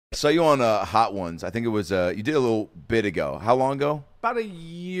Saw you on Hot Ones. I think it was you did a little bit ago. How long ago? About a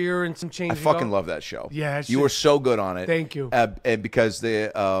year and some change. I fucking love that show. Yeah, you were so good on it. Thank you. And because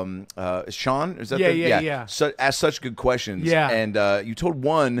the Sean, is that yeah. So, asked such good questions. Yeah. And you told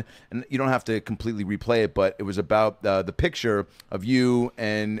one, and you don't have to completely replay it, but it was about the picture of you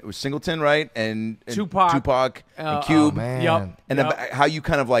and it was Singleton, right? And Tupac and Cube. Oh, man. Yep. And about how you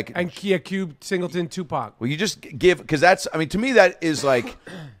kind of like Cube, Singleton, Tupac. Well, you just give, because that's, I mean, to me that is like,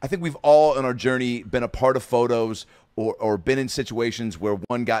 I think we've all in our journey been a part of photos or been in situations where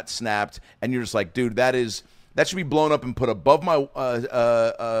one got snapped, and you're just like, dude, that should be blown up and put above my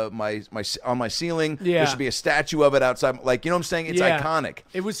on my ceiling. Yeah. There should be a statue of it outside. Like, you know what I'm saying? It's iconic.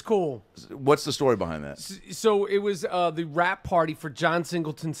 It was cool. What's the story behind that? So it was the rap party for John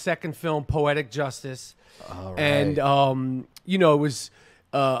Singleton's second film, Poetic Justice. All right. And you know, it was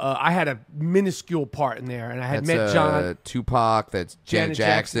I had a minuscule part in there, and I had met John, Tupac. That's Janet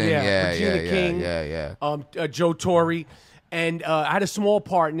Jackson. Regina King, Joe Torre, and I had a small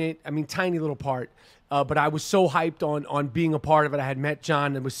part in it. I mean, tiny little part. But I was so hyped on being a part of it. I had met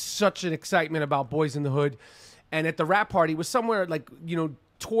John. There was such an excitement about Boys in the Hood. And at the rap party, it was somewhere like, you know,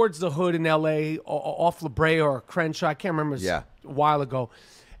 towards the hood in L.A., off La Brea or Crenshaw. I can't remember. It was a while ago.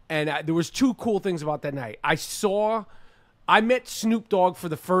 And there was two cool things about that night. I met Snoop Dogg for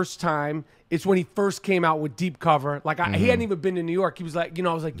the first time. It's when he first came out with Deep Cover. Like, he hadn't even been to New York. He was like, you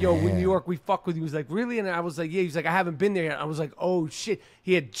know, I was like, yo, in New York, we fuck with you. He was like, really? And I was like, yeah. He's like, I haven't been there yet. I was like, oh, shit.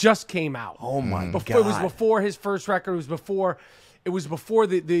 He had just came out. Oh, my God. It was before his first record. It was before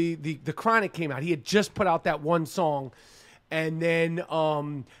the Chronic came out. He had just put out that one song. And then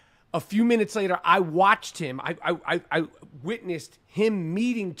a few minutes later, I watched him. I witnessed him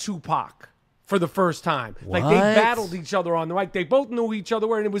meeting Tupac for the first time. What? Like, they battled each other on the mic. They both knew each other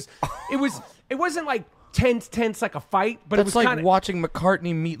were, and it wasn't like tense like a fight, but that's it was like kinda, watching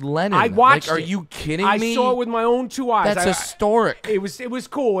McCartney meet Lennon. I watched Like, are it. you kidding I me? saw it with my own two eyes. That's historic. It was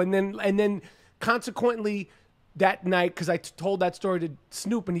cool, and then consequently that night, because I told that story to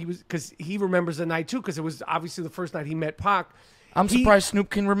Snoop, and he remembers the night too, because it was obviously the first night he met Pac. I'm surprised Snoop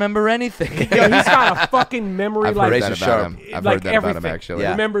can remember anything. Yo, he's got a fucking memory. I've like heard that about him. I've like heard that everything. about him, actually. He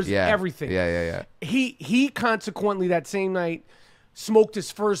remembers everything. Yeah. He consequently that same night smoked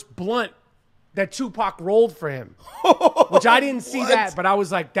his first blunt that Tupac rolled for him, which I didn't see that, but I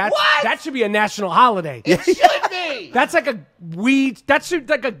was like, that should be a national holiday. It should be. That's like a weed. That's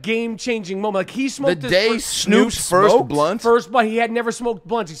like a game-changing moment. Like, he smoked The his day first, Snoop's first blunt? First blunt. He had never smoked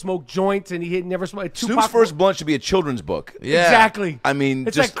blunts. He smoked joints, and he had never smoked. Snoop's first blunt should be a children's book. Yeah. Exactly. I mean,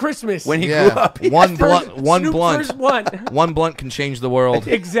 it's just like Christmas. when he grew up. One blunt. First blunt. One blunt can change the world.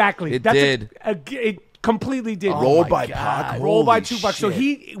 Exactly. It did. It completely did. Rolled by Pac. Rolled by Holy Tupac. So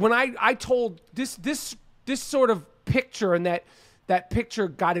shit. when I told this sort of picture, and that picture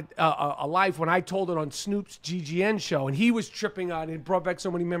got it alive when I told it on Snoop's GGN show, and he was tripping on it. It brought back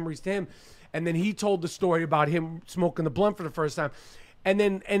so many memories to him. And then he told the story about him smoking the blunt for the first time. And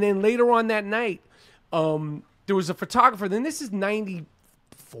then later on that night, there was a photographer. Then this is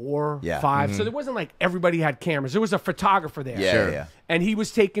 94, 5. So there wasn't like everybody had cameras. There was a photographer there. Yeah. And he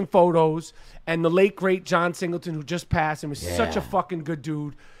was taking photos. And the late, great John Singleton, who just passed and was such a fucking good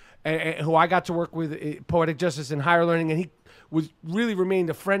dude, and who I got to work with at Poetic Justice and Higher Learning, and he really remained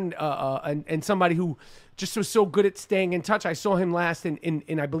a friend and somebody who just was so good at staying in touch. I saw him last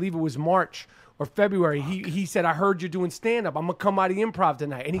in I believe it was March or February. He said, I heard you're doing stand-up. I'm going to come out of the Improv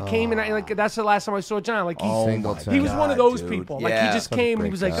tonight. And he came, and like that's the last time I saw John. Like, he was one of those people. Like, he just came, and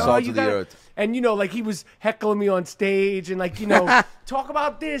he was like, oh, you got, and, you know, like, he was heckling me on stage and, like, you know, talk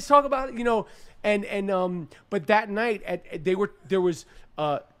about this, talk about, you know, and but that night there was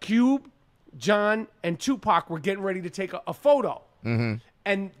Cube, John, and Tupac were getting ready to take a photo.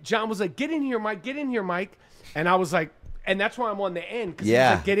 And John was like, get in here, Mike. And I was like, and that's why I'm on the end, because he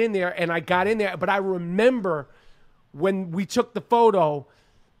was like, get in there. And I got in there. But I remember when we took the photo,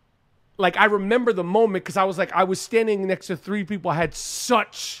 like, I remember the moment, because I was like, I was standing next to three people I had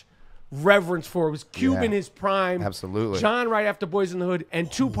such reverence for. It was Cube in his prime. Absolutely. John right after Boys in the Hood,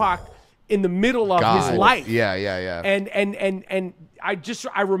 and Tupac in the middle of his life. Yeah. And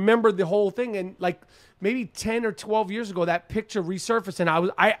I remember the whole thing, and like maybe 10 or 12 years ago, that picture resurfaced,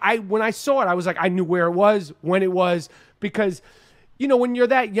 and I when I saw it, I was like, I knew where it was, when it was, because, you know, when you're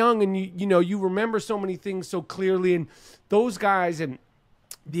that young and you know, you remember so many things so clearly, and those guys and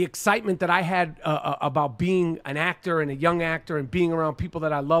the excitement that I had about being an actor and a young actor and being around people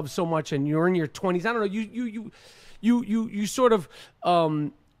that I love so much, and you're in your 20s, I don't know, you sort of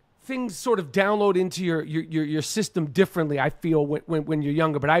things sort of download into your system differently, I feel, when you're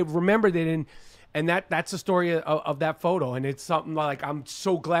younger. But I remember that, And that's the story of that photo, and it's something like I'm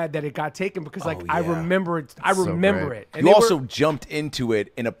so glad that it got taken because like I remember it. I remember it. And you also jumped into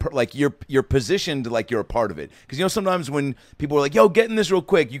it in a like you're positioned like you're a part of it because you know sometimes when people are like, "Yo, get in this real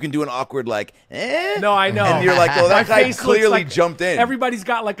quick," you can do an awkward like, "Eh." No, I know. And you're like, "Well, that guy clearly like jumped in." Everybody's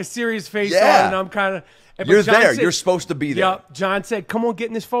got like a serious face Yeah. on, and I'm kind of. You're there. You're supposed to be there. Yep. John said, "Come on, get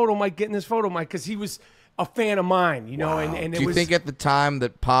in this photo, Mike. Get in this photo, Mike," because he was a fan of mine, you know. And do you think at the time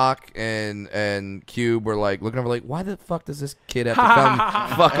that Pac and Cube were like looking over, like, why the fuck does this kid have to come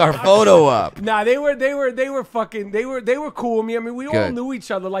fuck our photo up? Nah, they were cool with me. I mean, we all knew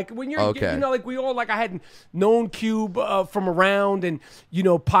each other. Like when you're, you know, like we all like I hadn't known Cube from around, and you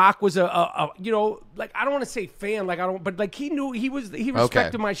know, Pac was a you know, like I don't want to say fan, like I don't, but like he knew he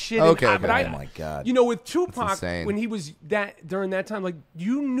respected my shit. Okay, and oh my God. You know, with Tupac when he was during that time, like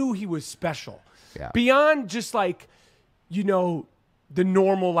you knew he was special. Yeah. Beyond just like, you know, the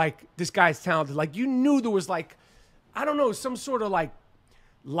normal, like, this guy's talented. Like, you knew there was, like, I don't know, some sort of, like,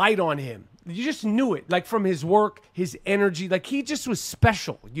 light on him. You just knew it. Like, from his work, his energy. Like, he just was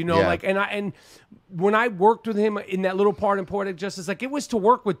special, you know? Like, and when I worked with him in that little part in Poetic Justice, like, it was to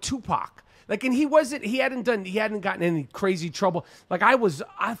work with Tupac. Like, and he hadn't gotten any crazy trouble. Like, I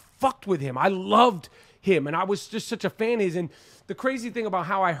fucked with him. I loved him, and I was just such a fan of his. And the crazy thing about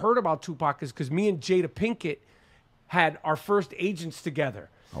how I heard about Tupac is because me and Jada Pinkett had our first agents together.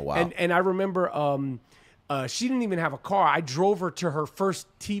 Oh, wow. And I remember she didn't even have a car. I drove her to her first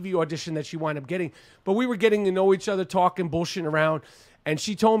TV audition that she wound up getting. But we were getting to know each other, talking, bullshitting around. And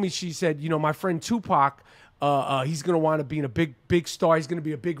she told me, she said, you know, my friend Tupac, he's going to wind up being a big star. He's going to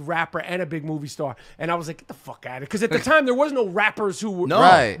be a big rapper and a big movie star. And I was like, get the fuck out of it. Because at the time, there was no rappers who were. No.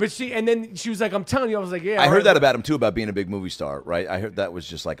 Right. But and then she was like, I'm telling you. I was like, yeah. I heard that about him, too, about being a big movie star, right? I heard that was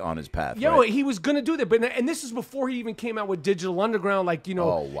just, like, on his path. Yo, right? he was going to do that. And this is before he even came out with Digital Underground, like, you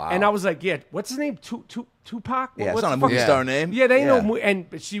know. Oh, wow. And I was like, yeah, what's his name? Tupac? Yeah, what's it's not a the movie fuck- star name. Yeah, they know. And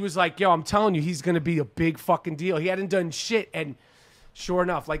she was like, yo, I'm telling you, he's going to be a big fucking deal. He hadn't done shit. And sure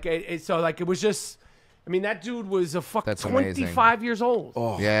enough, like, so, like, it was just. I mean, that dude was a fucking 25 years old.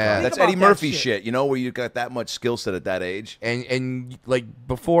 Oh, yeah. God. That's Eddie Murphy shit, you know, where you got that much skill set at that age. And like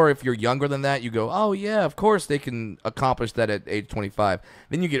before, if you're younger than that, you go, oh yeah, of course they can accomplish that at age 25.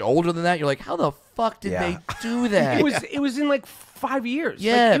 Then you get older than that, you're like, how the fuck did they do that? It was in like 5 years.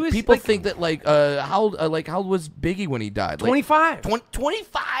 Yeah, like, people like, think that like how old was Biggie when he died? 25.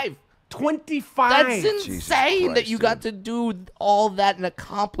 25. 25. That's insane Christ, that you got to do all that and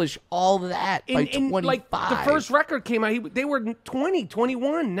accomplish all that by 25. Like, the first record came out, they were 20,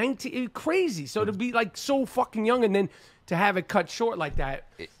 21, 19, crazy. So to be, like, so fucking young and then to have it cut short like that,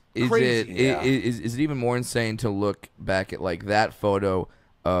 crazy. Is it even more insane to look back at, like, that photo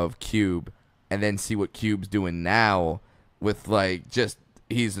of Cube and then see what Cube's doing now with, like, just...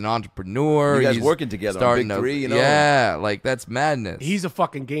 He's an entrepreneur. You guys he's working together on Big Three, you know? Yeah, like that's madness. He's a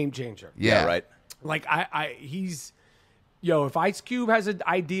fucking game changer. Yeah, right. Like he's, if Ice Cube has an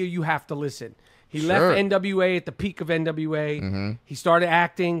idea, you have to listen. He left NWA at the peak of NWA. He started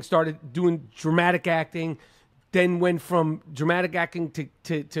acting, started doing dramatic acting, then went from dramatic acting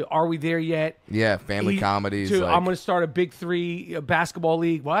to Are We There Yet? Yeah, family comedies. To like, I'm going to start a Big Three basketball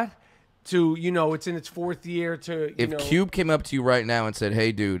league. What? To, it's in its fourth year to, If Cube came up to you right now and said,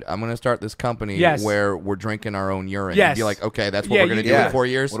 hey, dude, I'm going to start this company where we're drinking our own urine. Yes. You'd be like, okay, that's what we're going to do in 4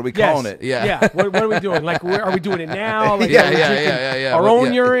 years? What are we calling it? Yeah. Yeah. What are we doing? Like, are we doing it now? Like, Yeah. Our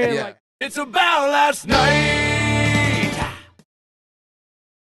own urine? Yeah. Like, It's about last night.